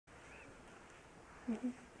Do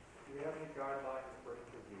you have any guidelines for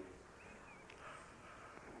interviews?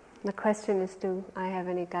 The question is, do I have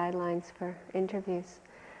any guidelines for interviews?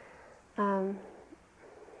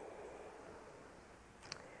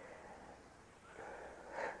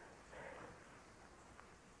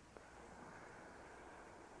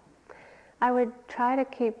 I would try to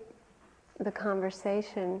keep the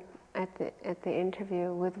conversation at the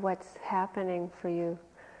interview with what's happening for you,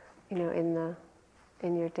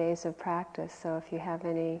 in your days of practice. So if you have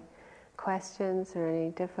any questions or any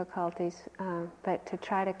difficulties, but to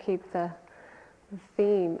try to keep the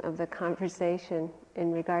theme of the conversation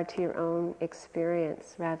in regard to your own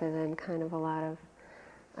experience rather than kind of a lot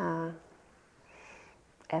of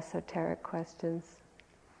esoteric questions,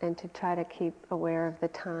 and to try to keep aware of the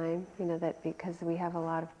time, that because we have a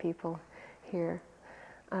lot of people here.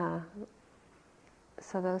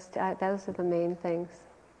 So those are the main things.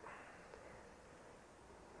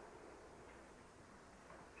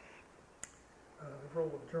 The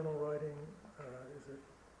role of journal writing,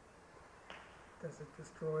 does it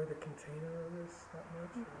destroy the container of this that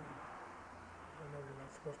much? I know you're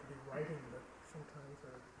not supposed to be writing, but sometimes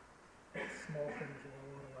there are small things you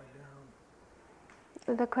want to write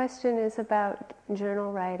down. The question is about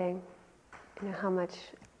journal writing. How much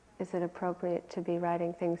is it appropriate to be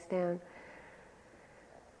writing things down?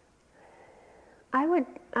 I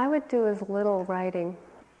would do as little writing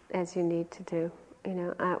as you need to do.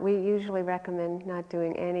 We usually recommend not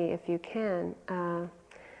doing any if you can.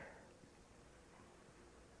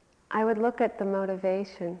 I would look at the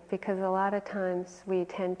motivation, because a lot of times we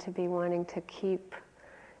tend to be wanting to keep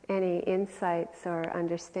any insights or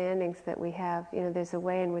understandings that we have. There's a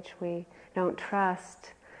way in which we don't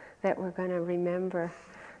trust that we're going to remember,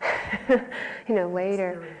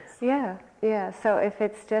 later. Yeah. So if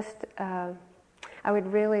it's just, I would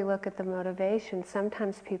really look at the motivation.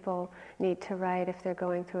 Sometimes people need to write if they're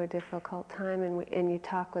going through a difficult time, and you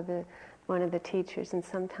talk with one of the teachers, and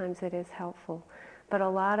sometimes it is helpful. But a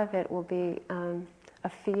lot of it will be a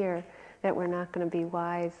fear that we're not going to be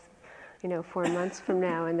wise, 4 months from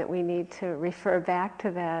now, and that we need to refer back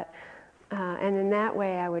to that. And in that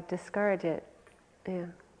way, I would discourage it. Yeah.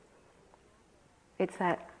 It's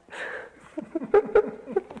that.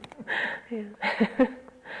 Yeah.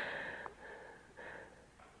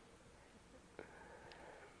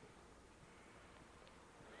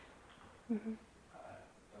 Mm-hmm.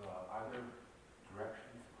 Are there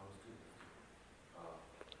directions posted?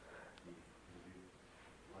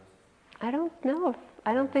 I don't know.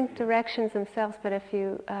 I don't think directions themselves, but if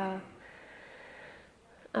you,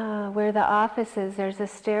 where the office is, there's a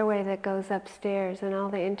stairway that goes upstairs, and all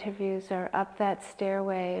the interviews are up that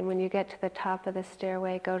stairway, and when you get to the top of the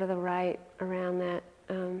stairway, go to the right around that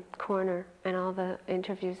corner, and all the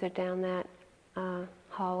interviews are down that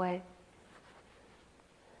hallway.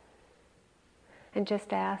 And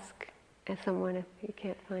just ask someone if you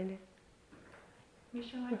can't find it.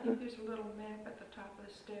 Michele, I think there's a little map at the top of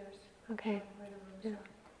the stairs. Okay. Yeah.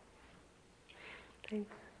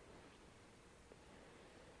 Thanks.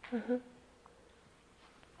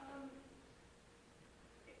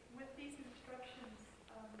 With these instructions,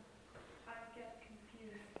 I get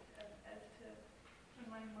confused as to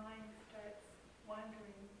when my mind starts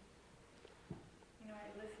wandering.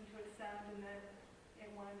 I listen to a sound and then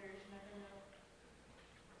it wanders, and I don't know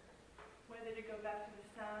whether to go back to the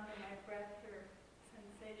sound or my breath or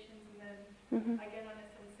sensations, and then I get on a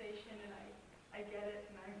sensation and I get it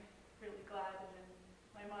and I'm really glad, and then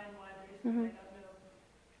my mind wanders and I don't know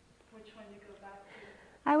which one to go back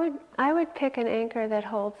to. I would pick an anchor that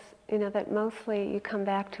holds, that mostly you come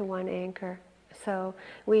back to one anchor. So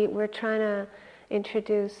we're trying to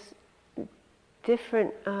introduce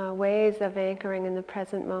different ways of anchoring in the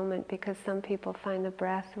present moment, because some people find the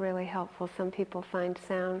breath really helpful, some people find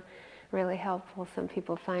sound really helpful, some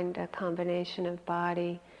people find a combination of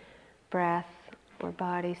body, breath, or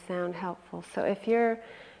body, sound helpful. So if you're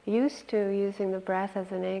used to using the breath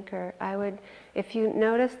as an anchor, if you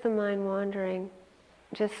notice the mind wandering,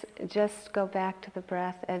 just go back to the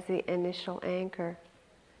breath as the initial anchor.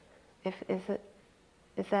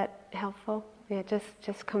 Is that helpful? Yeah,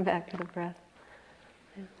 just come back to the breath.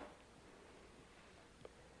 Yeah.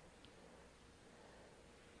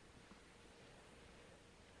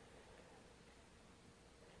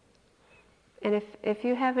 And if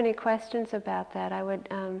you have any questions about that, I would,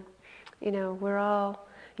 we're all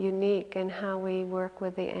unique in how we work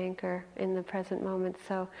with the anchor in the present moment.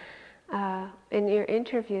 So in your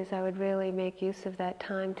interviews, I would really make use of that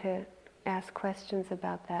time to ask questions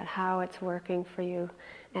about that, how it's working for you,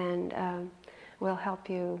 and we'll help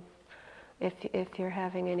you if you're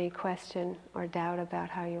having any question or doubt about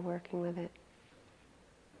how you're working with it.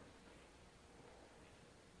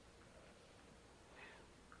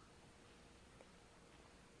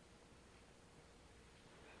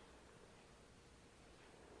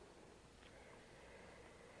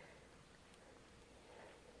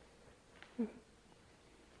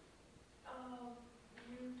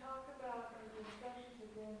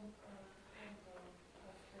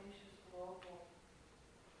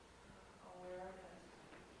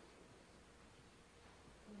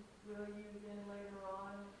 we'll use in later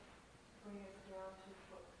on, bring us down to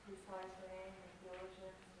precise aim and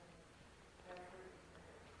diligence and effort,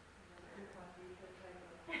 coupon visa type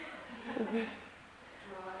of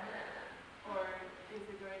drawing? Or is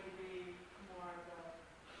it going to be more of a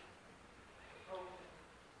open?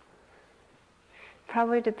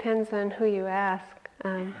 Probably depends on who you ask.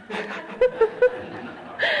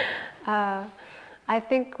 I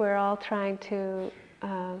think we're all trying to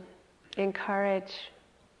encourage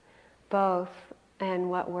both and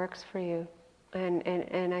what works for you.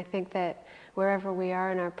 And I think that wherever we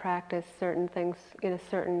are in our practice, certain things,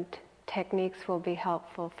 certain techniques will be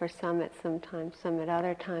helpful for some at some times, some at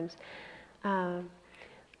other times.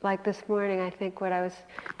 Like this morning, I think what I was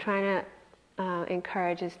trying to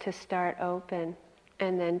encourage is to start open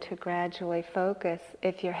and then to gradually focus.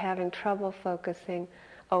 If you're having trouble focusing,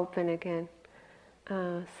 open again.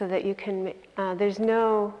 So that you can, there's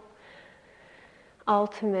no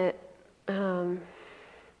ultimate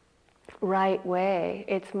right way.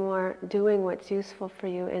 It's more doing what's useful for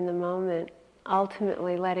you in the moment.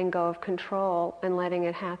 Ultimately, letting go of control and letting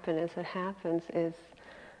it happen as it happens is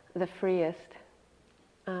the freest.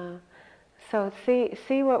 So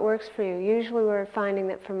see what works for you. Usually we're finding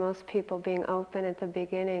that for most people being open at the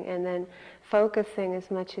beginning and then focusing as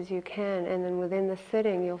much as you can, and then within the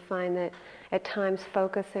sitting you'll find that at times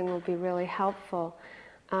focusing will be really helpful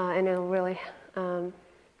and it'll really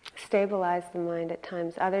stabilize the mind at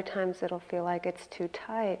times. Other times it'll feel like it's too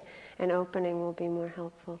tight and opening will be more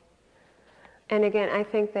helpful. And again, I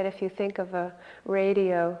think that if you think of a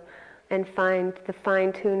radio and find the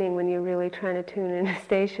fine-tuning when you're really trying to tune in a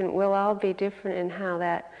station, we'll all be different in how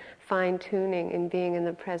that fine-tuning and being in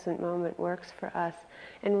the present moment works for us.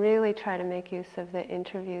 And really try to make use of the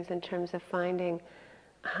interviews in terms of finding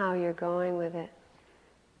how you're going with it.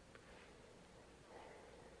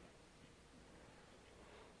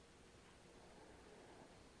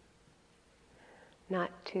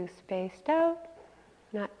 Not too spaced out,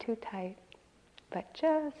 not too tight, but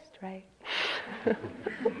just right.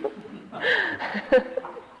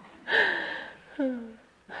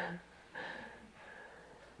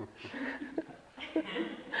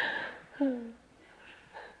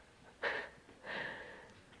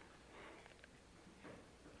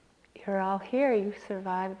 You're all here. You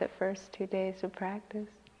survived the first 2 days of practice.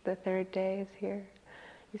 The third day is here.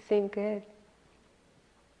 You seem good.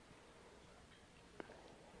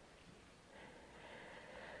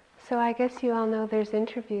 So I guess you all know there's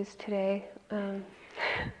interviews today.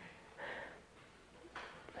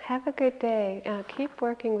 Have a good day. Keep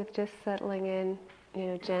working with just settling in,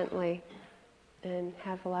 gently, and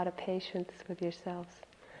have a lot of patience with yourselves.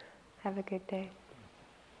 Have a good day.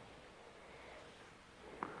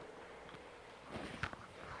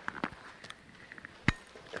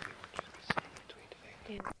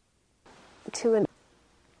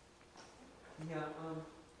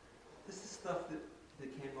 This is stuff that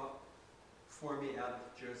came up for me out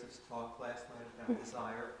of Joseph's talk last night about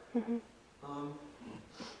desire.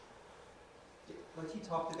 Like he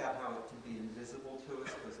talked about how it can be invisible to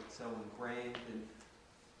us because it's so ingrained,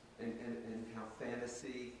 and how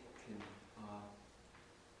fantasy can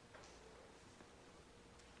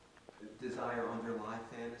desire underlie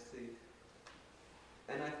fantasy.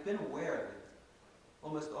 And I've been aware that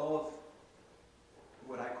almost all of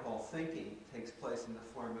what I call thinking takes place in the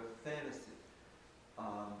form of fantasy.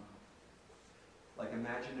 Like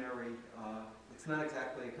imaginary, it's not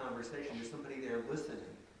exactly a conversation, there's somebody there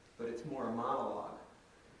listening, but it's more a monologue.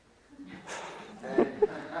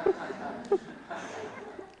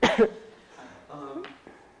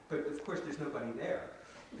 But of course there's nobody there.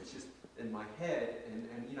 It's just in my head, and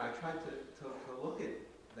I tried to look at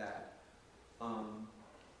that. I'm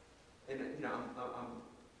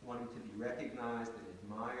wanting to be recognized and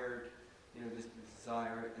admired, this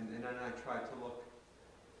desire, and then I tried to look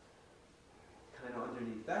kind of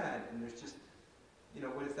underneath that, and there's just,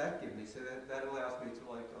 what does that give me? So that allows me to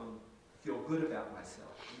feel good about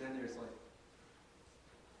myself. And then there's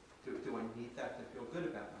do I need that to feel good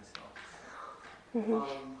about myself?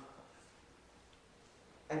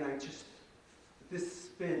 And this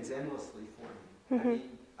spins endlessly for me. I mean,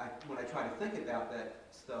 when I try to think about that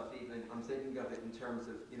stuff, even I'm thinking of it in terms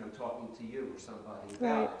of talking to you or somebody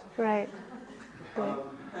about it. Right.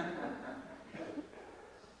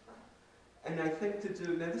 And I think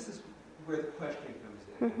now this is where the question comes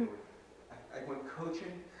in. When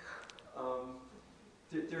coaching, I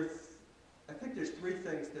think there's three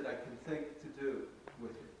things that I can think to do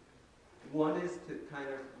with it. One is to kind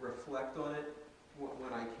of reflect on it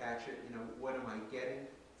when I catch it. What am I getting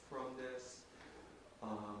from this?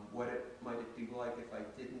 What might it be like if I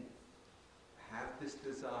didn't have this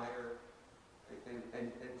desire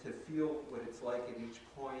and to feel what it's like at each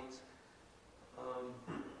point.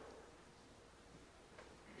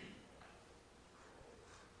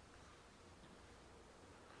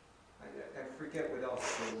 I forget what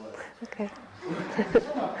else there was. Okay.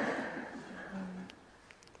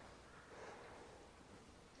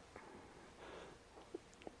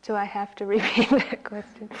 Do I have to repeat that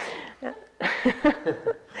question?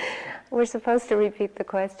 We're supposed to repeat the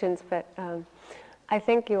questions, but I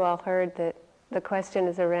think you all heard that the question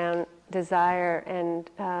is around desire and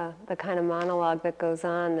the kind of monologue that goes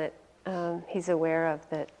on that he's aware of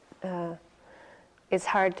that is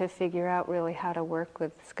hard to figure out really how to work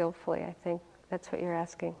with skillfully. I think that's what you're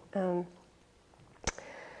asking.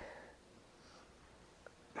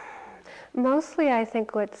 Mostly I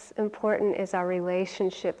think what's important is our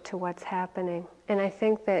relationship to what's happening. And I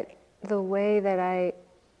think that the way that I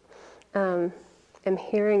am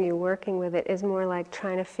hearing you working with it is more like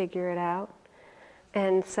trying to figure it out.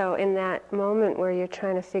 And so in that moment where you're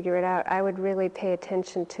trying to figure it out, I would really pay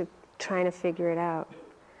attention to trying to figure it out.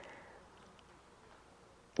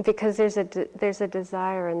 Because there's a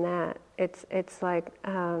desire in that. It's like,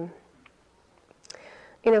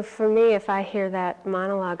 for me, if I hear that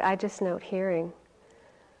monologue, I just note hearing.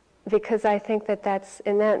 Because I think that that's,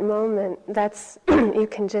 in that moment, that's, you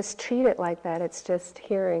can just treat it like that, it's just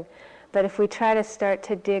hearing. But if we try to start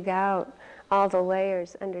to dig out all the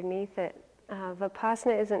layers underneath it,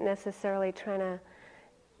 Vipassana isn't necessarily trying to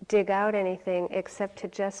dig out anything except to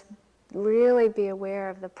just really be aware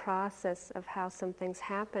of the process of how something's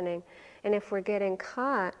happening. And if we're getting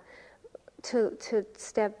caught, to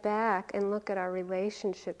step back and look at our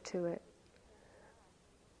relationship to it.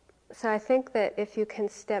 So I think that if you can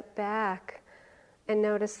step back and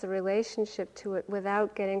notice the relationship to it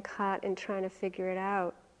without getting caught in trying to figure it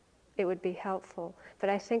out, it would be helpful. But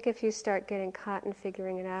I think if you start getting caught in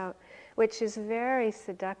figuring it out, which is very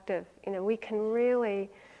seductive, we can really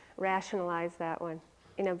rationalize that one,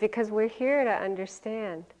 because we're here to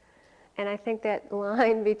understand. And I think that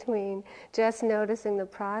line between just noticing the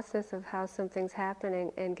process of how something's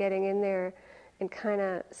happening and getting in there and kind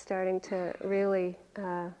of starting to really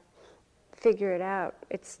figure it out,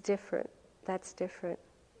 it's different. That's different.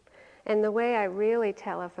 And the way I really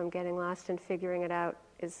tell if I'm getting lost in figuring it out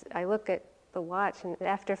is I look at the watch, and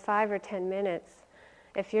after 5 or 10 minutes,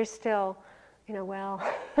 if you're still,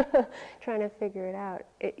 trying to figure it out,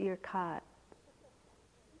 you're caught.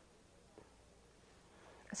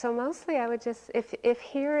 So mostly I would just, if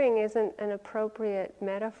hearing isn't an appropriate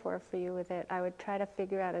metaphor for you with it, I would try to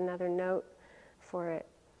figure out another note for it.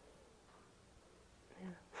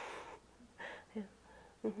 Yeah.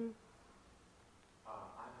 Mm-hmm.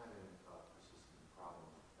 I'm having a persistent problem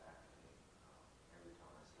with back pain every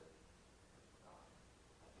time I sit.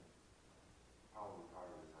 I think probably part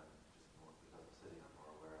of it is I'm just more, because I'm sitting, I'm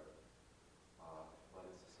more aware of it. But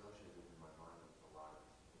it's associated in my mind with a lot of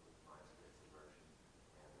mind space aversion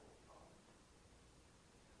and judgment.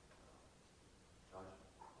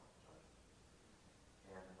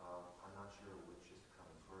 And I'm not sure which is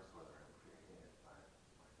coming first, whether I'm creating it by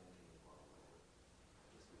my thinking or whether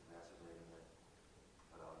I'm just exacerbating it.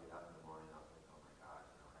 But I'll get up in the morning and I'll think, oh my God,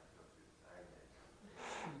 I have to go through this agony.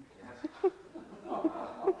 Yes.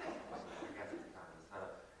 I guess it's kind of a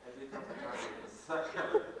setup. It becomes a kind of a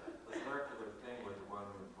circular thing where the one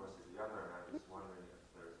reinforces the other, and I'm just wondering if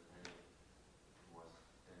there's any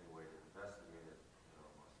way to investigate it,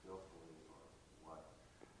 more skillfully or what.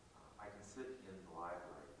 I can sit in the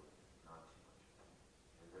library with not too much pain,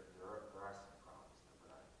 and there are some problems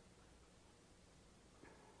there, but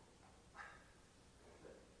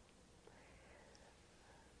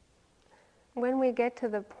When we get to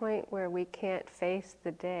the point where we can't face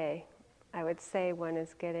the day, I would say one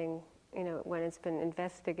is getting, when it's been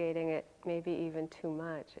investigating it maybe even too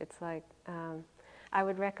much. It's like, I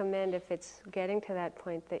would recommend if it's getting to that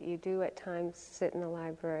point that you do at times sit in the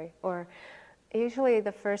library. Or usually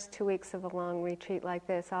the first 2 weeks of a long retreat like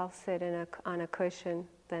this, I'll sit on a cushion,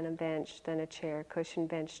 then a bench, then a chair, cushion,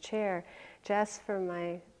 bench, chair, just for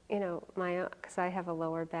my, because I have a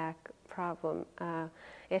lower back problem.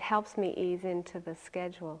 It helps me ease into the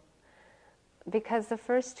schedule. Because the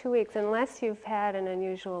first 2 weeks, unless you've had an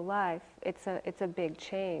unusual life, it's a big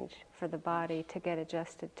change for the body to get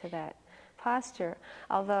adjusted to that posture.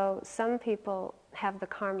 Although some people have the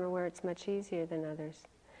karma where it's much easier than others.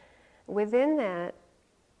 Within that,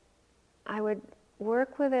 I would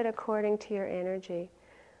work with it according to your energy.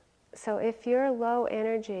 So if you're low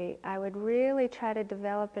energy, I would really try to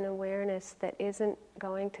develop an awareness that isn't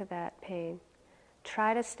going to that pain.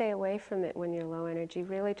 Try to stay away from it when you're low energy.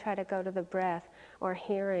 Really try to go to the breath or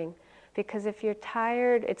hearing Because if you're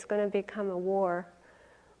tired, it's going to become a war,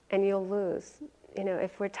 and you'll lose.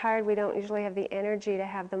 If we're tired, we don't usually have the energy to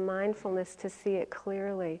have the mindfulness to see it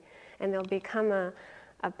clearly. And there'll become a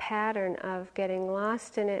pattern of getting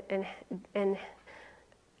lost in it and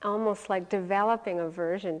almost like developing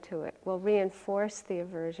aversion to it. Will reinforce the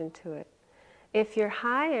aversion to it. If you're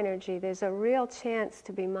high energy, there's a real chance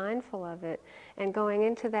to be mindful of it and going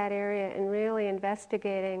into that area and really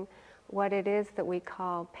investigating what it is that we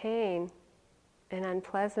call pain and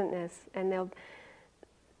unpleasantness. And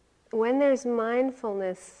when there's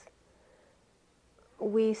mindfulness,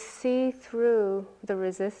 we see through the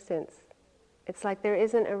resistance. It's like there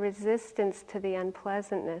isn't a resistance to the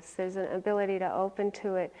unpleasantness. There's an ability to open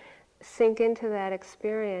to it, sink into that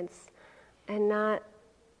experience, and not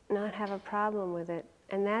have a problem with it.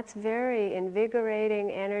 And that's very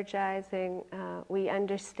invigorating, energizing. We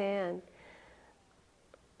understand.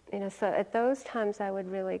 So at those times I would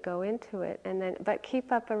really go into it, but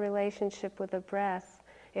keep up a relationship with the breath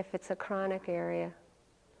if it's a chronic area.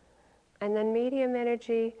 And then medium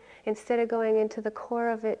energy, instead of going into the core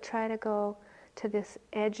of it, try to go to the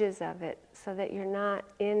edges of it so that you're not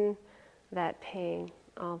in that pain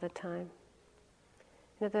all the time.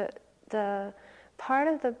 The part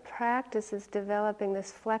of the practice is developing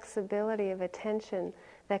this flexibility of attention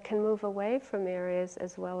that can move away from areas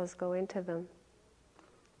as well as go into them.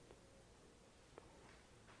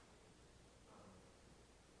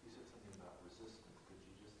 You said something about resistance. Could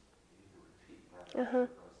you just either repeat that or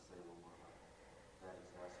say a little more about that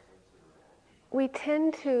exacerbates it? We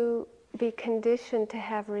tend to be conditioned to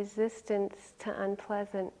have resistance to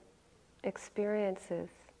unpleasant experiences.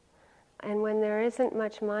 And when there isn't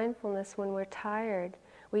much mindfulness, when we're tired,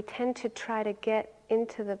 we tend to try to get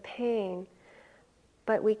into the pain,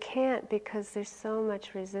 but we can't because there's so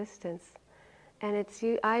much resistance. And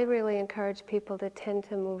I really encourage people to tend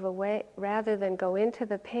to move away rather than go into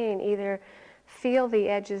the pain. Either feel the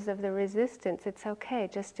edges of the resistance. It's okay,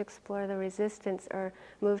 just explore the resistance, or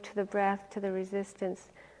move to the breath, to the resistance.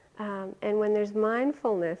 And when there's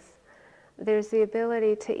mindfulness, there's the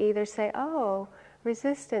ability to either say, oh,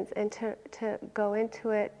 resistance, and to go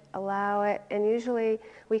into it, allow it, and usually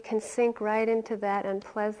we can sink right into that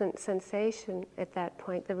unpleasant sensation at that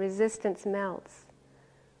point. The resistance melts.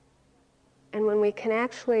 And when we can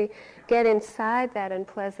actually get inside that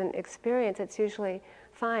unpleasant experience, it's usually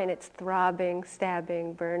fine. It's throbbing,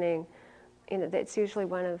 stabbing, burning. That's usually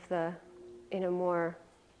one of the, more...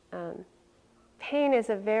 pain is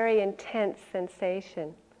a very intense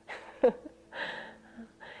sensation.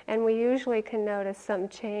 And we usually can notice some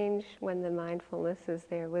change when the mindfulness is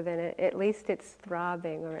there within it. At least it's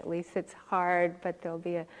throbbing, or at least it's hard, but there'll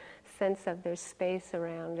be a sense of there's space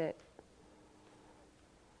around it.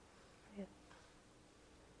 Yeah.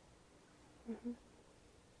 Mm-hmm.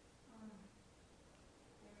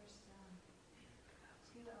 There's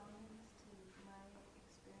two elements to my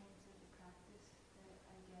experience of the practice that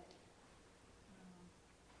I get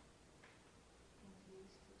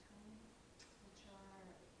confused between, which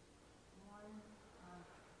are one,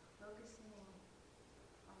 focusing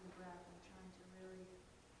on the breath and trying to really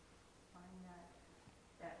find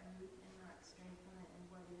that root and not stray from it, and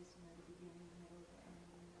what is the beginning, the middle, the end,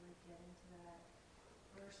 and really get into that,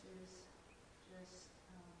 versus just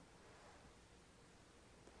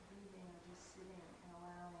breathing or just sitting and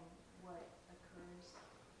allowing what occurs,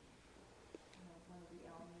 one of the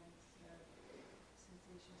elements or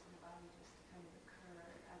sensations in the body just to kind of occur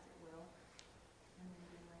as it will, and then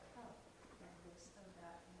being like, oh, yeah, this, oh,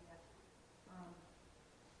 that, and that.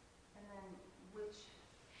 And then which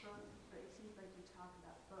both, but it seems like you talk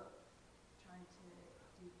about both, trying to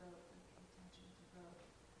do both and pay attention to both.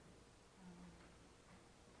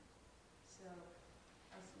 So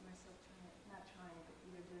I see myself not trying, but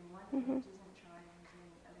either doing one thing which isn't trying and doing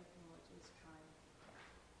the other thing which is trying.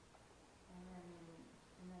 And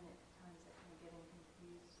then at times I kind of get in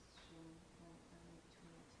confusion when I'm in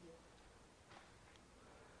between the two.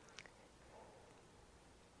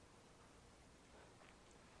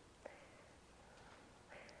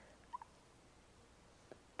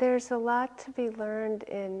 There's a lot to be learned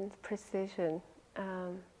in precision.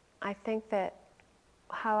 I think that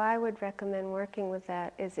how I would recommend working with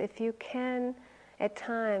that is, if you can, at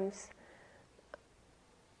times,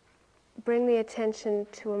 bring the attention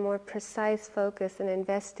to a more precise focus and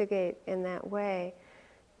investigate in that way.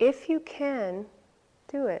 If you can,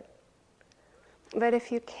 do it. But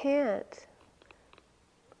if you can't,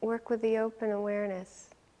 work with the open awareness,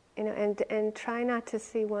 and try not to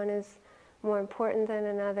see one as more important than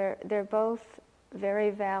another. They're both very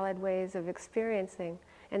valid ways of experiencing,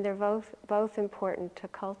 and they're both important to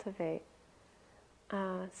cultivate.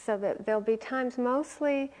 So that there'll be times,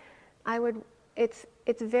 mostly, it's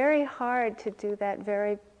very hard to do that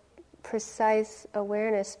very precise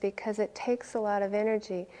awareness because it takes a lot of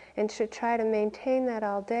energy, and to try to maintain that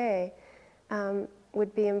all day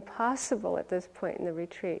would be impossible at this point in the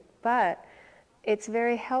retreat. But it's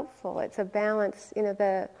very helpful. It's a balance.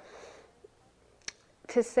 To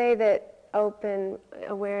say that open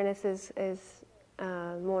awareness is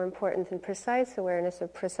more important than precise awareness, or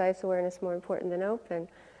precise awareness more important than open,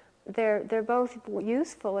 they're both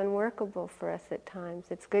useful and workable for us at times.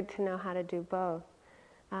 It's good to know how to do both.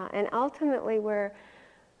 And ultimately, we're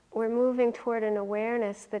moving toward an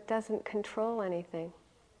awareness that doesn't control anything.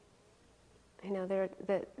 There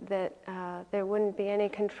wouldn't be any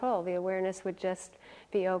control. The awareness would just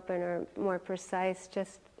be open or more precise,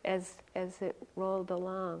 just as it rolled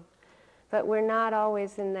along. But we're not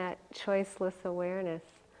always in that choiceless awareness.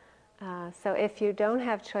 So if you don't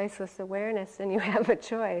have choiceless awareness and you have a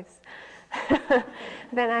choice,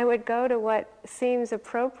 then I would go to what seems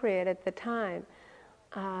appropriate at the time.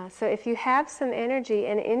 So if you have some energy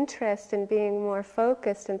and interest in being more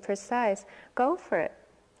focused and precise, go for it.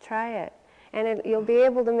 Try it. And you'll be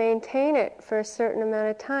able to maintain it for a certain amount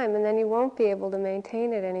of time, and then you won't be able to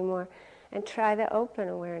maintain it anymore. And try the open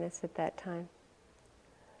awareness at that time.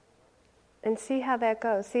 And see how that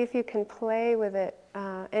goes. See if you can play with it.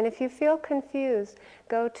 And if you feel confused,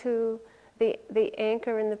 go to the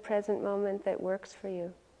anchor in the present moment that works for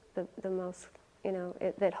you, the most,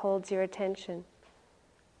 that holds your attention.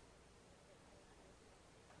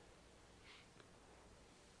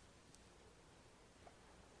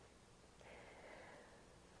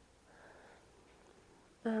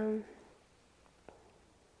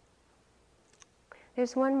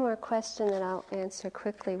 There's one more question that I'll answer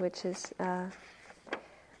quickly, which is,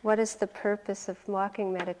 what is the purpose of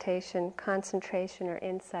walking meditation, concentration or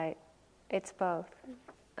insight? It's both.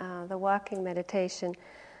 The walking meditation,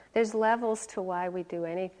 there's levels to why we do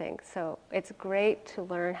anything. So it's great to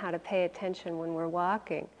learn how to pay attention when we're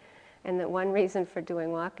walking. And that one reason for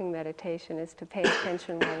doing walking meditation is to pay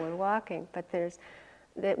attention while we're walking. But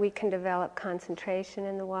that we can develop concentration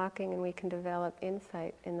in the walking, and we can develop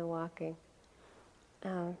insight in the walking.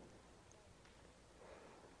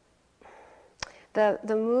 The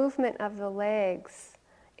movement of the legs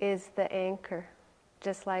is the anchor,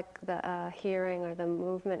 just like the hearing or the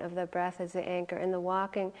movement of the breath is the anchor. In the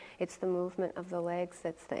walking, it's the movement of the legs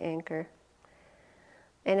that's the anchor.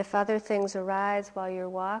 And if other things arise while you're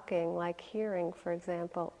walking, like hearing, for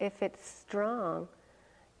example, if it's strong,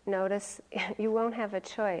 notice you won't have a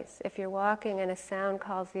choice. If you're walking and a sound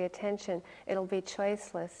calls the attention, it'll be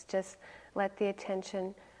choiceless. Just let the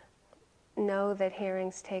attention know that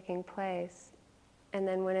hearing's taking place. And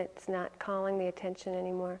then when it's not calling the attention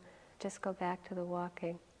anymore, just go back to the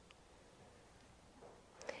walking.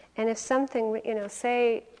 And if something,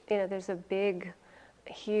 say, there's a big,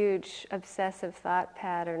 huge obsessive thought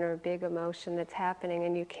pattern or a big emotion that's happening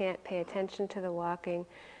and you can't pay attention to the walking,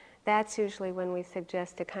 that's usually when we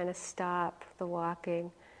suggest to kind of stop the walking,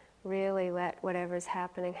 really let whatever's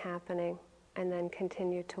happening, and then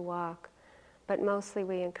continue to walk. But mostly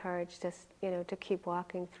we encourage just, to keep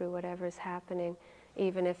walking through whatever's happening.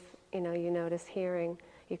 Even if, you notice hearing,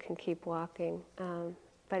 you can keep walking.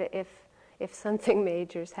 But if something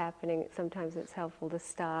major's happening, sometimes it's helpful to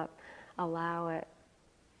stop, allow it,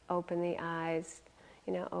 open the eyes,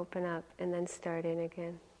 open up, and then start in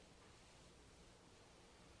again.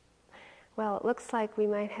 Well, it looks like we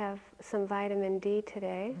might have some vitamin D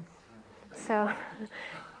today, so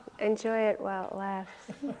enjoy it while it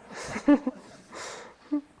lasts.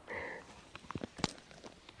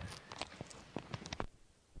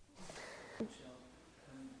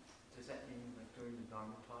 Does that mean like during the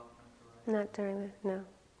Dharma talk? Not during the, no.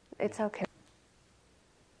 It's okay.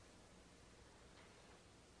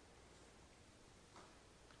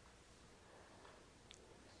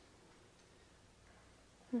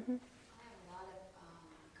 Mm-hmm. I have a lot of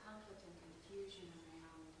conflict and confusion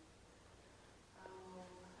around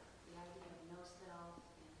the idea of no self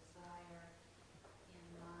and desire, and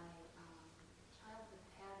my childhood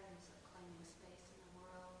patterns of claiming space in the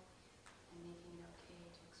world and making it okay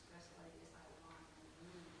to express what it is I want and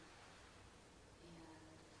need.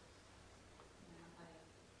 And if I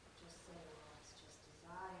just say, well, it's just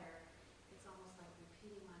desire, it's almost like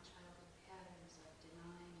repeating my childhood patterns of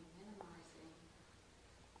denying and minimizing.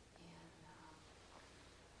 And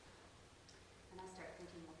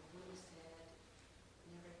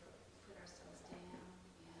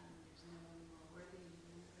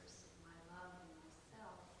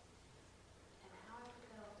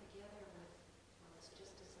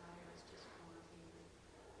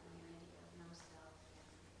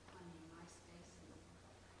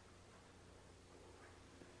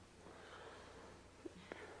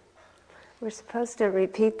We're supposed to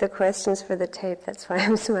repeat the questions for the tape, that's why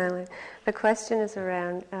I'm smiling. The question is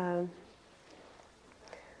around,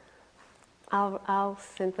 I'll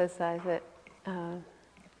synthesize it.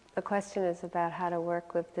 The question is about how to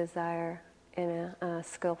work with desire in a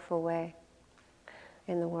skillful way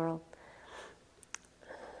in the world.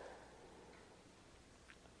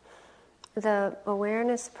 The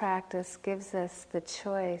awareness practice gives us the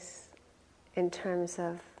choice in terms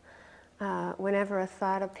of whenever a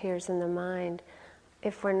thought appears in the mind.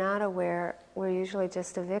 If we're not aware, we're usually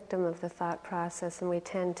just a victim of the thought process, and we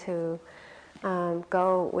tend to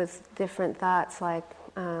go with different thoughts like,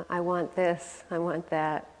 I want this, I want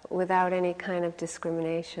that, without any kind of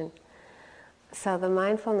discrimination. So the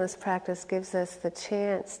mindfulness practice gives us the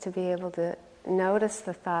chance to be able to notice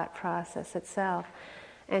the thought process itself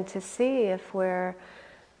and to see if we're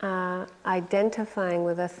identifying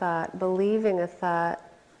with a thought, believing a thought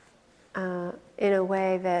in a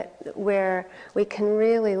way that where we can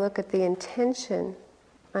really look at the intention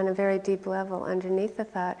on a very deep level underneath the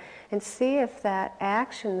thought and see if that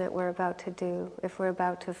action that we're about to do, if we're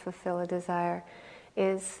about to fulfill a desire,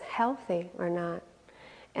 is healthy or not.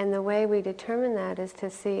 And the way we determine that is to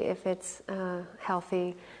see if it's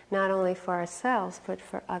healthy not only for ourselves but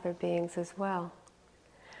for other beings as well.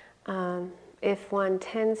 If one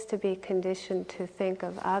tends to be conditioned to think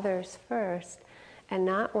of others first and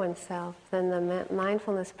not oneself, then the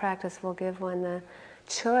mindfulness practice will give one the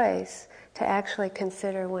choice to actually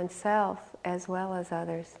consider oneself as well as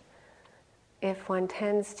others. If one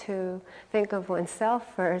tends to think of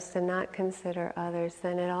oneself first and not consider others,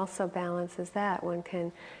 then it also balances that. One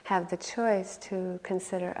can have the choice to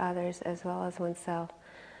consider others as well as oneself.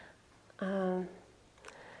 So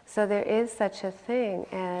there is such a thing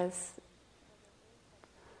as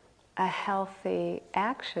a healthy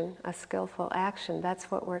action, a skillful action. That's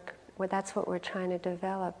what we're trying to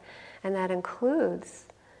develop, and that includes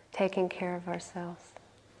taking care of ourselves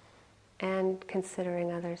and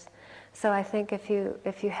considering others. So I think if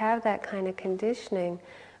you have that kind of conditioning,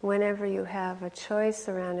 whenever you have a choice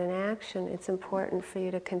around an action, it's important for you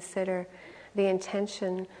to consider the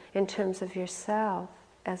intention in terms of yourself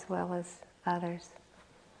as well as others.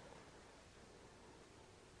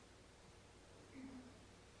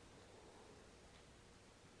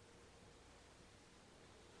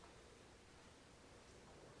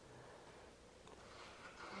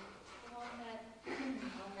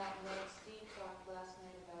 On that note, Steve talked last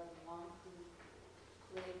night about a monk who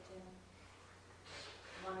plagued him,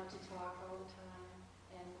 wanted to talk all the time,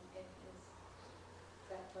 and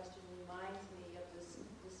that question reminds me of this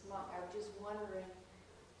monk. I'm just wondering,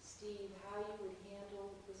 Steve, how you would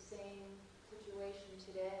handle the same situation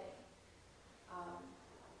today.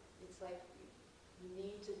 It's like you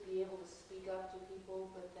need to be able to speak up to people,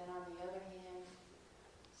 but then on the other hand,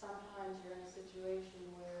 sometimes you're in a situation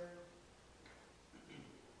where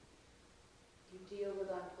you deal with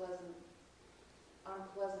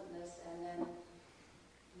unpleasantness and then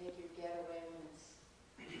make your getaway when it's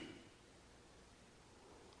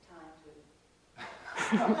time to.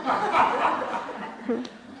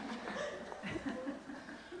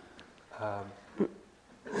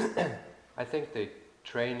 I think the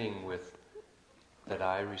training that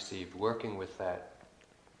I received, working with that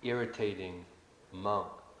irritating monk,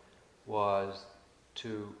 was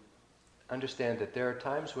to understand that there are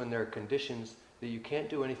times when there are conditions that you can't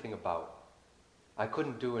do anything about. I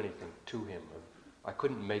couldn't do anything to him. I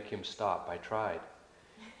couldn't make him stop. I tried.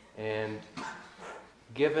 And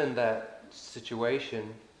given that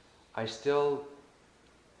situation, I still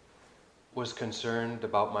was concerned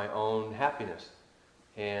about my own happiness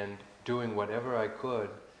and doing whatever I could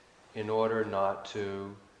in order not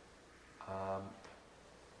to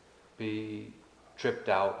be tripped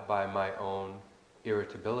out by my own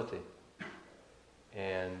irritability.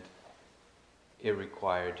 And it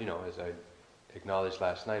required, as I acknowledged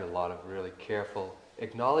last night, a lot of really careful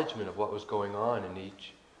acknowledgement of what was going on in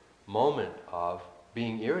each moment of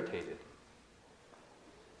being irritated.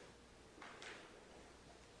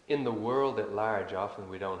 In the world at large, often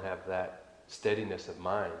we don't have that steadiness of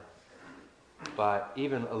mind, but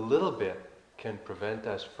even a little bit can prevent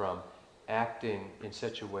us from acting in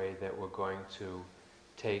such a way that we're going to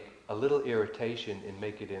take a little irritation and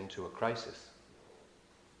make it into a crisis.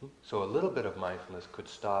 So a little bit of mindfulness could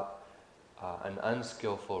stop an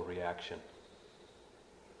unskillful reaction.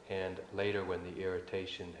 And later, when the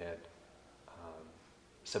irritation had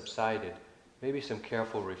subsided, maybe some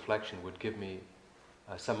careful reflection would give me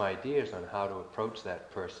some ideas on how to approach that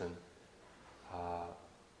person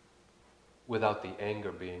without the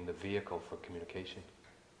anger being the vehicle for communication.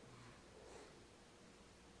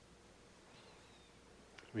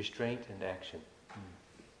 restraint and action.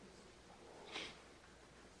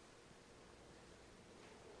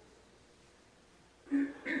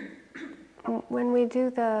 When we do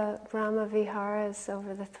the Brahma Viharas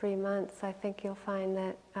over the 3 months, I think you'll find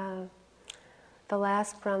that the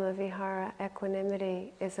last Brahma Vihara,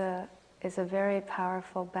 equanimity, is a very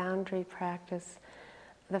powerful boundary practice.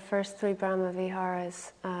 The first 3 Brahma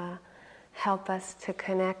Viharas help us to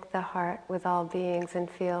connect the heart with all beings and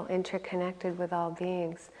feel interconnected with all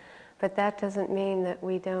beings. But that doesn't mean that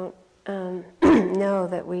we don't know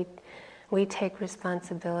that we take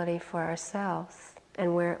responsibility for ourselves,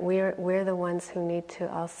 and we're the ones who need to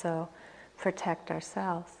also protect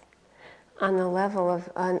ourselves. On the level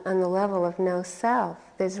of no self,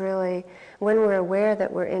 there's really, when we're aware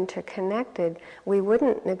that we're interconnected, we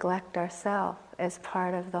wouldn't neglect ourselves as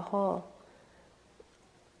part of the whole.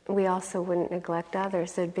 We also wouldn't neglect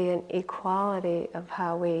others. There'd be an equality of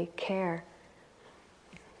how we care.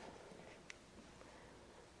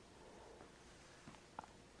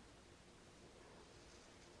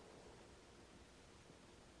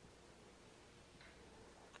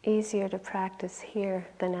 Easier to practice here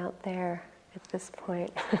than out there at this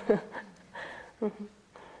point. Confused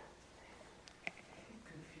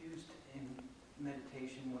in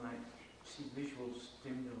meditation when I see visual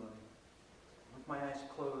stimuli. With my eyes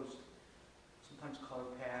closed, sometimes color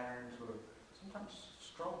patterns or sometimes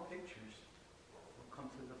strong pictures will come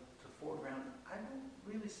to the foreground. I don't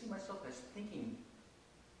really see myself as thinking,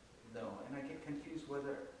 though, and I get confused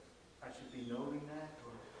whether I should be noting that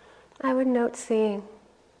or... I would note seeing.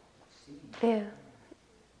 Yeah.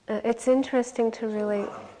 It's interesting to really...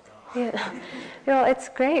 Yeah. Well, it's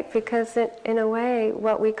great because in a way,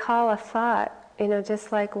 what we call a thought,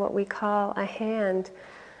 just like what we call a hand,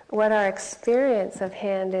 what our experience of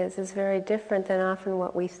hand is very different than often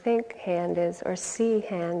what we think hand is or see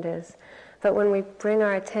hand is. But when we bring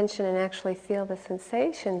our attention and actually feel the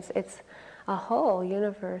sensations, it's a whole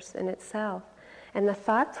universe in itself. And the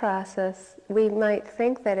thought process, we might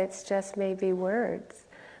think that it's just maybe words.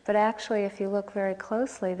 But actually, if you look very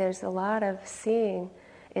closely, there's a lot of seeing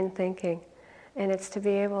in thinking. And it's to be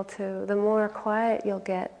able to, the more quiet you'll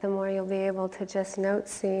get, the more you'll be able to just note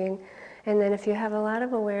seeing. And then if you have a lot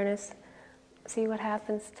of awareness, see what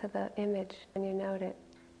happens to the image when you note it.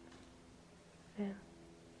 Yeah.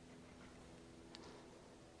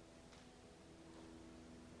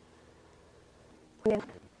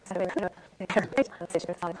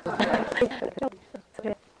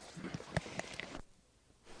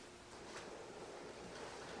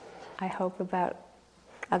 I hope about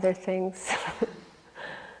other things.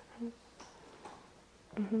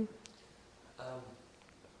 Mm-hmm.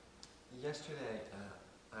 Yesterday,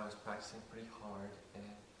 I was practicing pretty hard, and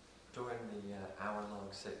during the hour-long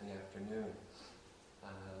sit in the afternoon,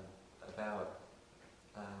 about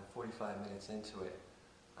 45 minutes into it,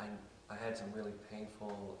 I had some really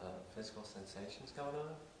painful physical sensations going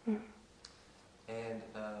on. Mm-hmm. And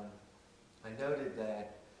I noted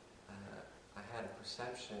that I had a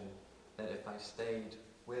perception that if I stayed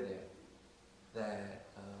with it, that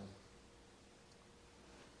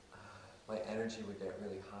my energy would get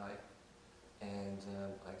really high, and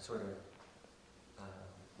I'd sort of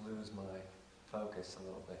lose my focus a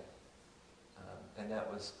little bit. And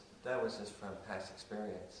that was just from past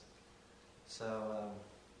experience. So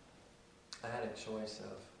I had a choice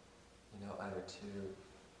of, either to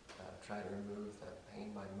try to remove the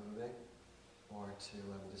pain by moving, or to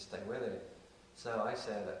just stay with it. So I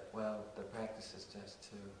said, well, the practice is just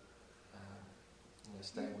to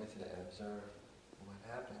stay with it and observe what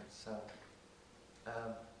happens.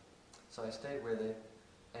 So I stayed with it,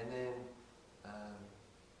 and then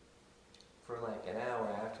for like an hour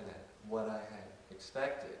after that, what I had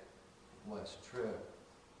expected was true.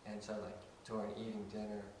 And so like during eating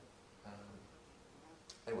dinner,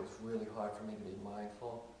 it was really hard for me to be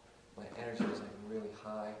mindful. My energy was like really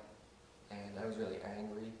high, and I was really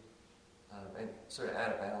angry, and sort of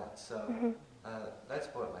out of balance. So that's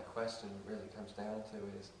what my question really comes down to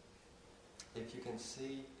is, if you can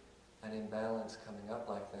see an imbalance coming up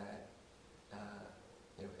like that,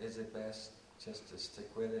 is it best just to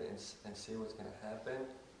stick with it and see what's going to happen,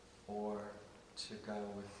 or to go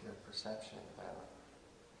with your perception about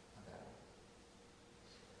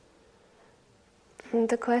it?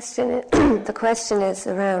 The question is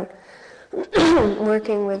around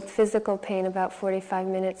working with physical pain. About 45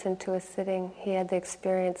 minutes into a sitting, he had the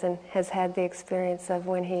experience and has had the experience of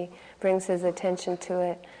when he brings his attention to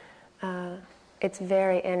it, it's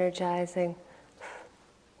very energizing.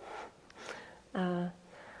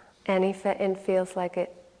 And he feels like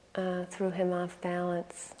it threw him off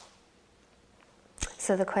balance.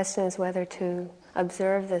 So the question is whether to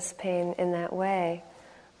observe this pain in that way,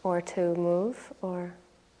 or to move, or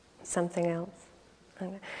something else.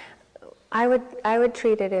 I would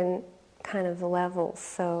treat it in kind of levels.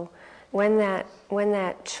 So when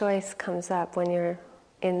that choice comes up, when you're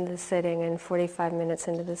in the sitting and 45 minutes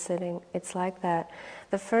into the sitting, it's like that.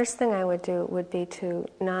 The first thing I would do would be to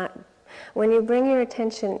not. When you bring your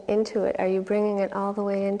attention into it, are you bringing it all the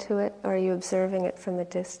way into it, or are you observing it from a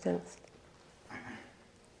distance?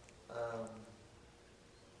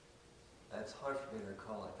 It's hard for me to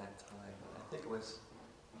recall at that time. I think it was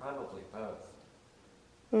probably both.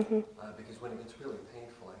 Mm-hmm. Because when it gets really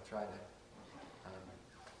painful, I try to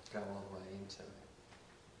go all the way into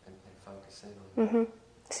it and focus in on it. Mm-hmm.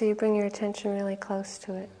 So you bring your attention really close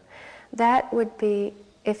to it. That would be,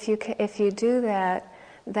 if you do that,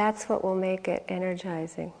 that's what will make it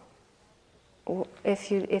energizing.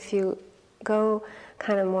 If you go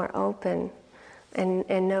kind of more open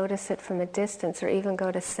and notice it from a distance, or even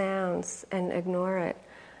go to sounds and ignore it,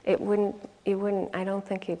 I don't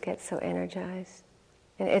think you'd get so energized.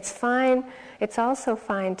 And it's fine. It's also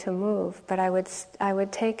fine to move, but I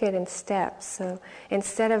would take it in steps. So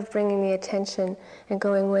instead of bringing the attention and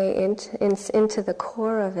going way into the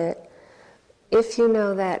core of it, if you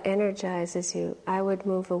know that energizes you, I would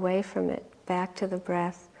move away from it, back to the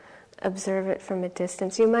breath, observe it from a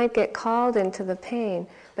distance. You might get called into the pain,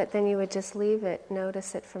 but then you would just leave it,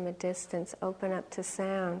 notice it from a distance, open up to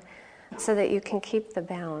sound, so that you can keep the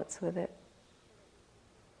balance with it.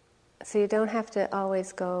 So you don't have to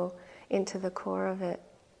always go into the core of it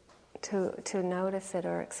to notice it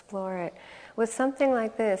or explore it. With something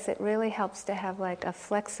like this, it really helps to have like a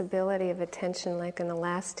flexibility of attention, like an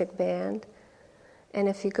elastic band. And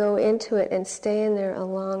if you go into it and stay in there a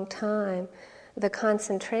long time, the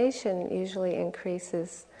concentration usually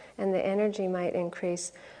increases and the energy might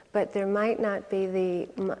increase, but there might not be the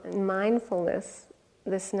mindfulness,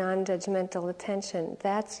 this non-judgmental attention.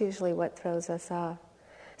 That's usually what throws us off.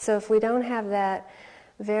 So if we don't have that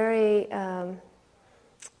very,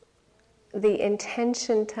 the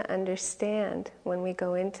intention to understand when we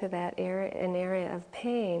go into that an area of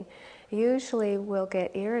pain, usually we'll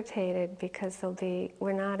get irritated because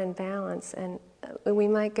we're not in balance, and we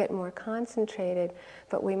might get more concentrated,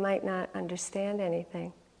 but we might not understand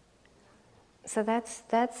anything. So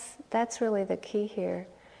that's really the key here,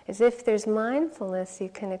 is if there's mindfulness, you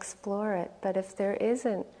can explore it, but if there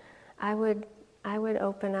isn't, I would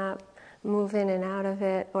open up, move in and out of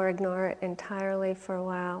it, or ignore it entirely for a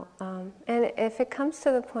while. And if it comes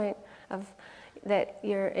to the point of that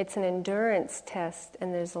it's an endurance test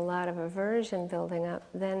and there's a lot of aversion building up,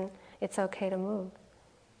 then it's okay to move.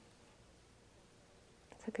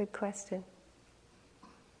 It's a good question.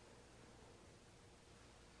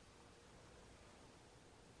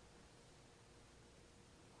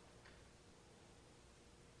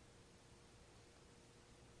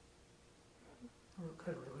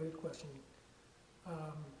 Kind of a related question.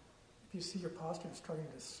 If you see your posture starting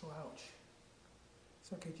to slouch,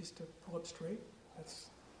 it's okay just to pull up straight. Or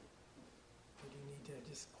do you need to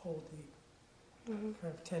just hold the kind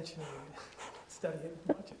of tension and study it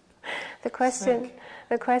and watch it?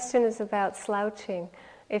 The question is about slouching.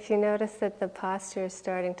 If you notice that the posture is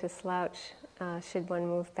starting to slouch, should one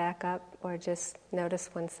move back up, or just notice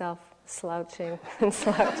oneself slouching and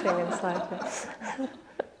slouching and slouching?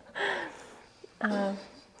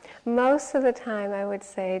 Most of the time, I would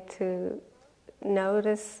say to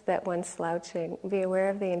notice that one's slouching, be aware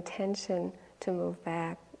of the intention to move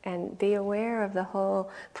back, and be aware of the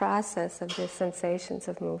whole process of the sensations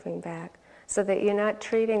of moving back, so that you're not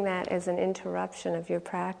treating that as an interruption of your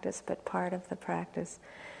practice, but part of the practice.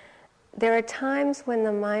 There are times when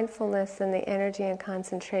the mindfulness and the energy and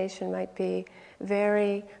concentration might be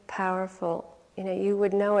very powerful. You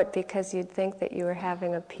would know it because you'd think that you were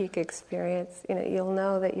having a peak experience. You'll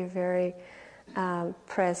know that you're very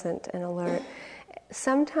present and alert.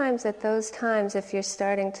 Sometimes at those times, if you're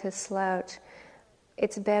starting to slouch,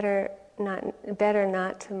 it's better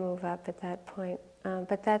not to move up at that point.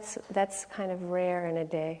 But that's kind of rare in a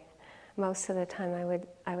day. Most of the time,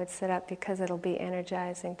 I would sit up because it'll be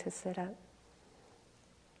energizing to sit up.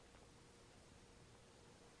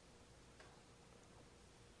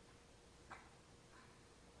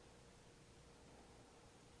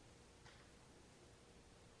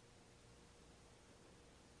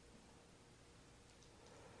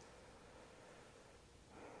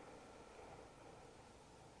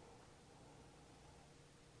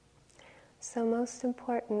 So most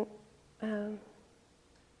important,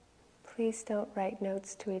 please don't write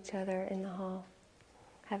notes to each other in the hall.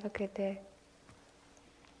 Have a good day.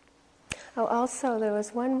 Oh, also, there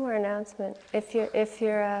was one more announcement. If you're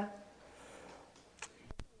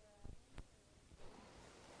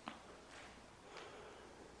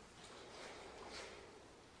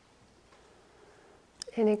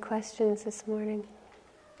any questions this morning?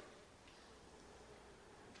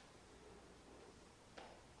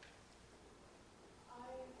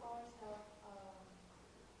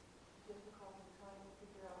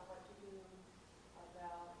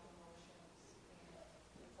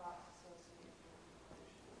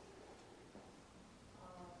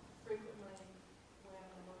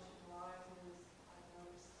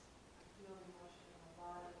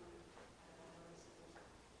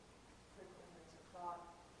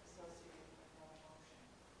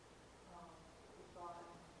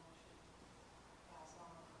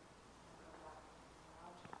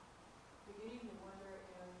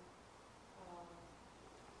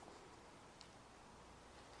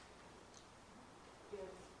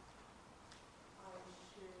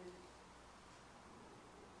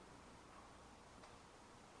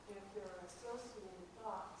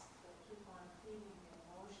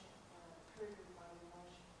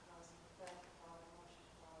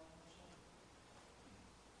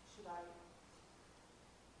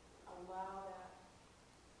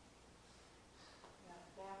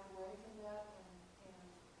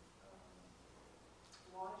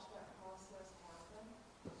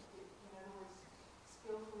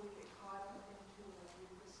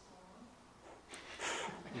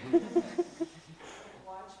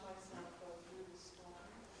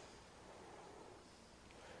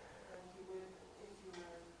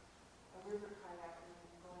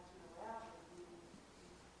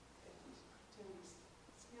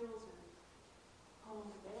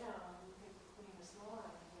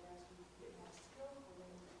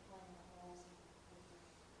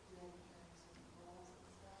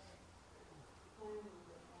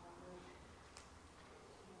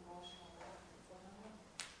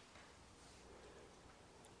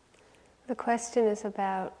 The question is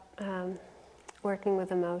about working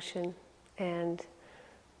with emotion and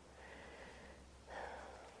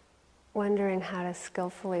wondering how to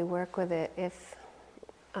skillfully work with it if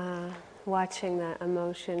watching the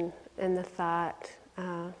emotion and the thought,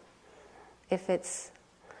 if it's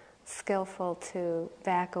skillful to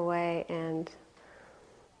back away and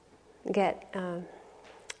get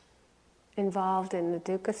involved in the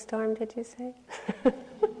dukkha storm, did you say?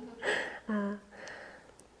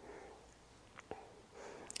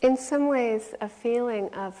 In some ways, a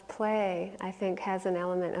feeling of play, I think, has an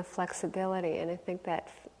element of flexibility, and I think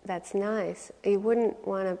that's nice. You wouldn't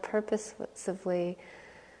want to purposefully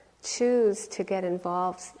choose to get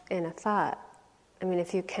involved in a thought. I mean,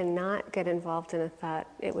 if you cannot get involved in a thought,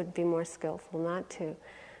 it would be more skillful not to.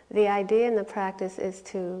 The idea in the practice is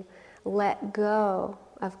to let go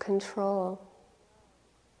of control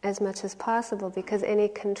as much as possible, because any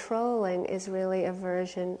controlling is really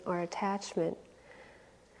aversion or attachment.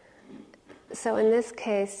 So in this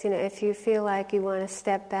case, if you feel like you want to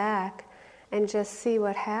step back and just see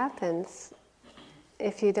what happens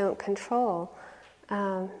if you don't control,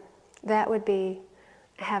 that would be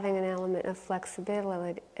having an element of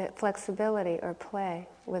flexibility or play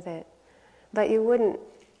with it. But you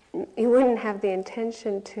wouldn't have the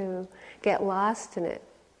intention to get lost in it.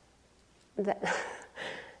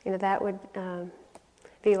 That would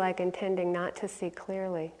be like intending not to see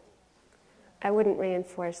clearly. I wouldn't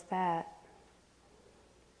reinforce that.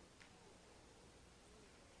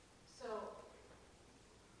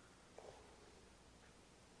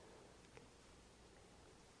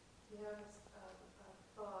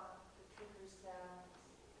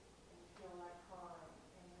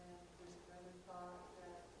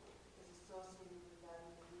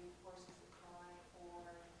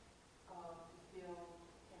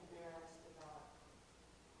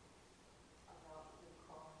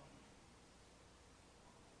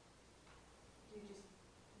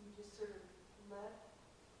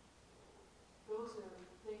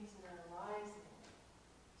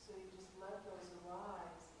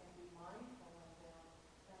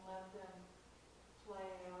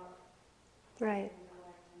 Right.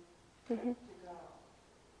 Mm-hmm.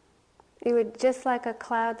 You would, just like a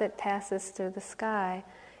cloud that passes through the sky,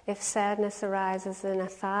 if sadness arises and a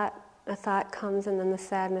thought comes, and then the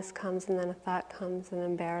sadness comes, and then a thought comes, and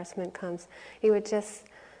embarrassment comes, you would just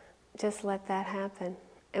let that happen,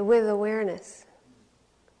 and with awareness.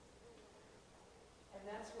 And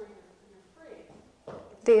that's where you're free.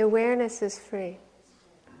 The awareness is free.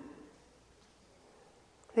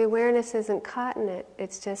 The awareness isn't caught in it,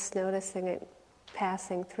 it's just noticing it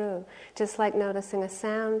passing through. Just like noticing a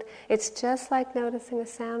sound, it's just like noticing a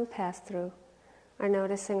sound pass through. or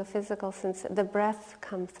noticing a physical sense, the breath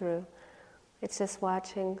come through. It's just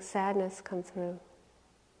watching sadness come through.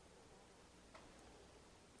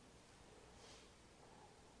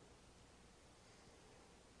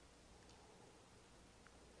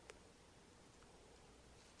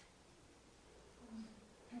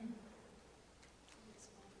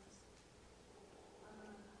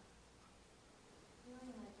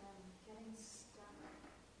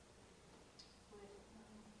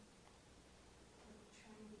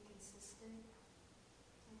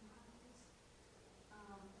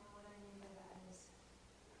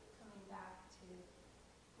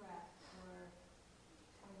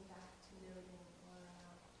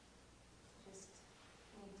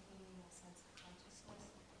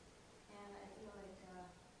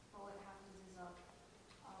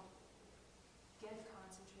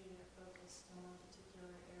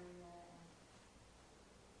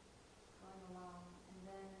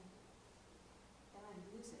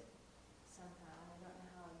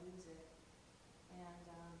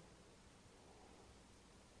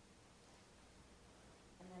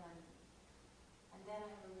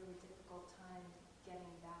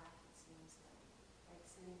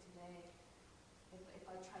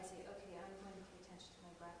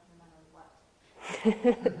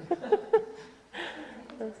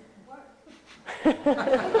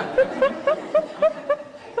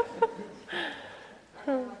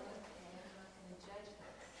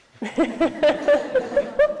 But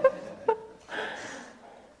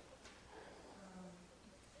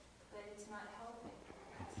it's not helping. I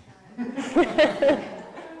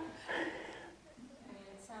mean,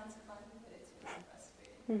 it sounds fun, but it's really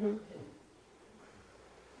frustrating.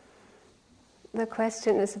 The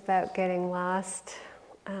question is about getting lost,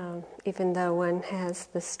 even though one has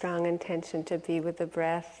the strong intention to be with the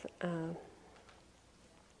breath.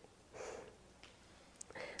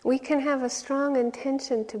 We can have a strong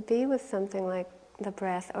intention to be with something like the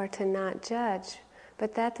breath or to not judge,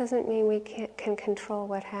 but that doesn't mean we can control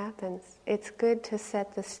what happens. It's good to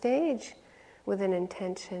set the stage with an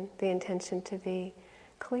intention, the intention to be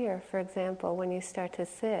clear. For example, when you start to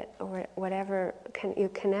sit, or whatever you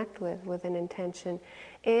connect with an intention,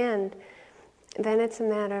 and then it's a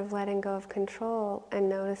matter of letting go of control and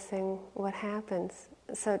noticing what happens.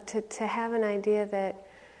 So to have an idea that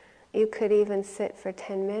you could even sit for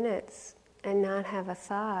 10 minutes and not have a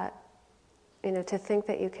thought, to think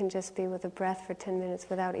that you can just be with the breath for 10 minutes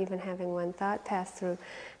without even having one thought pass through,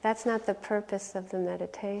 that's not the purpose of the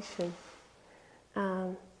meditation.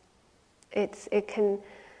 It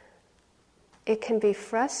can be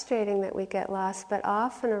frustrating that we get lost, but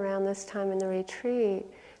often around this time in the retreat,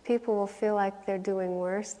 people will feel like they're doing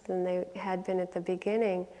worse than they had been at the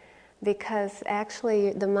beginning, because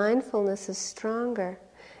actually the mindfulness is stronger,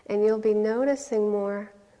 and you'll be noticing more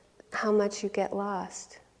how much you get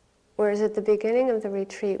lost. Whereas at the beginning of the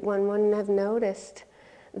retreat, one wouldn't have noticed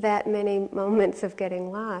that many moments of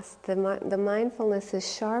getting lost. The mindfulness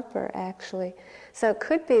is sharper, actually. So it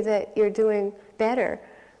could be that you're doing better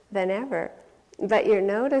than ever, but you're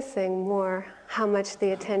noticing more how much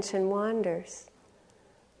the attention wanders.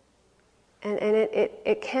 And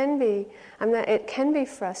it can be, it can be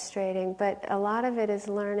frustrating, but a lot of it is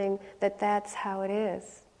learning that that's how it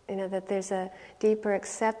is. That there's a deeper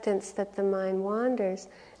acceptance that the mind wanders.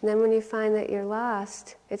 And then when you find that you're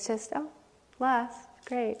lost, it's just, lost,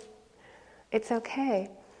 great. It's okay.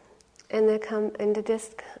 And to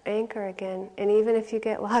just anchor again. And even if you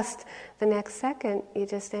get lost the next second, you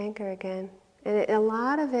just anchor again. And a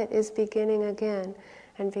lot of it is beginning again,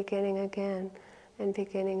 and beginning again, and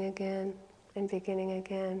beginning again, and beginning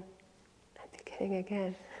again, and beginning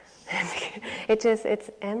again. It's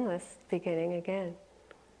endless beginning again.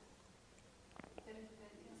 But it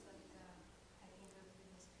feels like I can go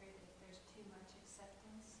through this period. If there's too much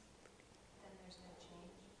acceptance, then there's no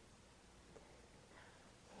change.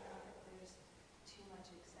 If there's too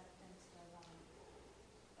much acceptance of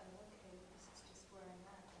okay, this is just where I'm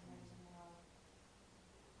at, and there's no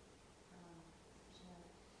change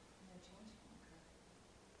can occur.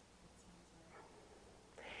 It sounds like.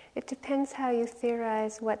 It depends how you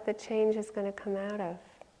theorize what the change is going to come out of.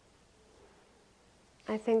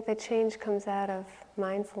 I think the change comes out of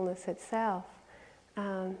mindfulness itself.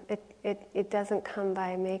 It doesn't come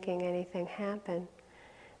by making anything happen.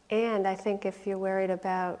 And I think if you're worried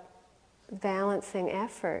about balancing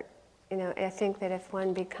effort, I think that if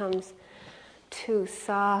one becomes too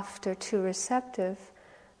soft or too receptive,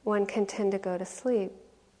 one can tend to go to sleep.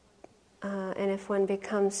 And if one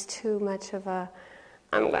becomes too much of a,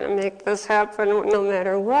 I'm going to make this happen no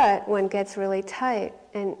matter what, one gets really tight.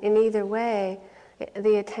 And in either way,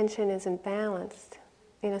 the attention isn't balanced.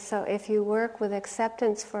 So if you work with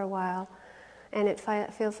acceptance for a while, and it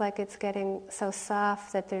feels like it's getting so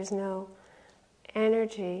soft that there's no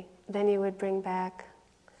energy, then you would bring back,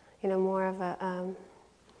 more of a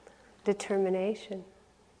determination.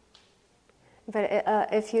 But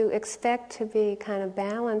if you expect to be kind of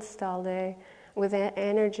balanced all day with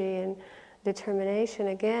energy and determination,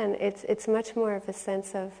 again, it's much more of a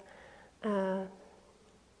sense of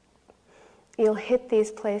you'll hit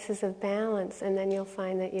these places of balance, and then you'll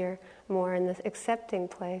find that you're more in the accepting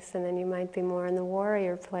place, and then you might be more in the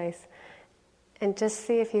warrior place. And just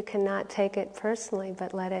see if you cannot take it personally,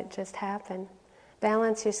 but let it just happen.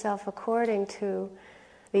 Balance yourself according to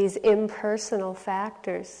these impersonal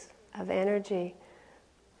factors of energy,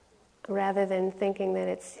 rather than thinking that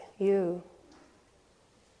it's you.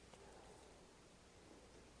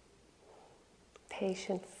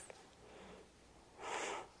 Patience.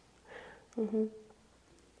 Mm-hmm. In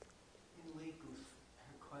league with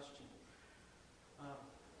her question, I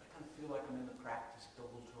kind of feel like I'm in the practice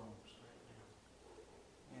doldrums right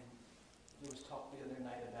now. And there was talk the other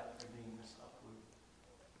night about there being this upward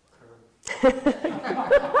curve.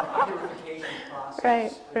 Purification process.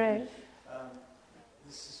 Right.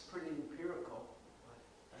 This is pretty empirical.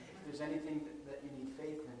 But if there's anything that you need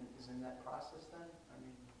faith in, is in that process then? I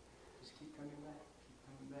mean, just keep coming back.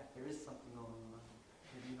 There is something going on.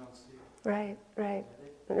 Maybe you don't see it.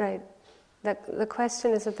 Right. The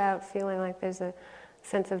question is about feeling like there's a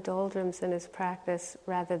sense of doldrums in his practice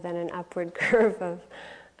rather than an upward curve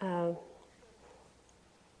of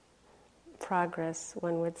progress,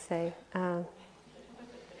 one would say.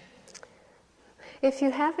 If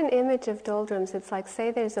you have an image of doldrums, it's like,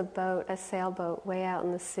 say there's a boat, a sailboat, way out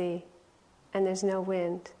in the sea, and there's no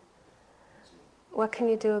wind. What can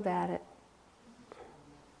you do about it?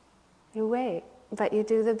 You wait. But you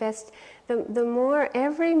do the best. The more,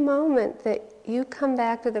 every moment that you come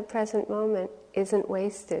back to the present moment isn't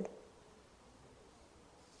wasted.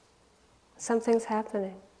 Something's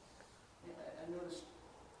happening. Yeah, I noticed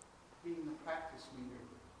being the practice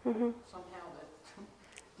leader, somehow that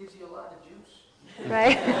gives you a lot of juice.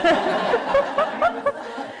 Right?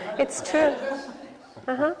 It's true.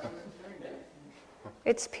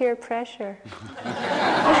 It's peer pressure.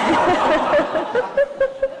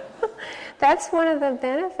 That's one of the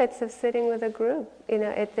benefits of sitting with a group.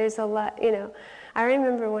 There's a lot, I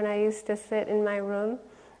remember when I used to sit in my room,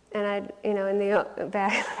 and I'd, in the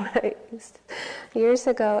back when I used to, years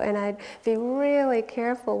ago, and I'd be really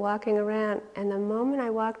careful walking around, and the moment I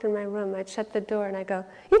walked in my room, I'd shut the door and I'd go,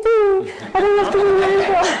 yippee! I don't have to be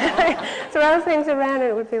mindful. Throw things around, and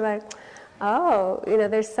it would be like, oh,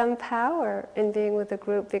 there's some power in being with a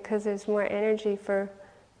group because there's more energy for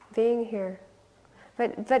being here.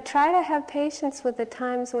 But try to have patience with the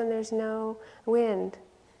times when there's no wind,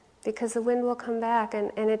 because the wind will come back,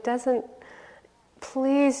 and it doesn't.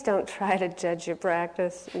 Please don't try to judge your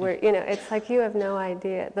practice. Where it's like you have no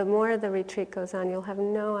idea. The more the retreat goes on, you'll have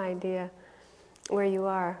no idea where you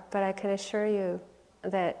are. But I can assure you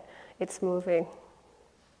that it's moving.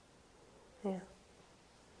 Yeah.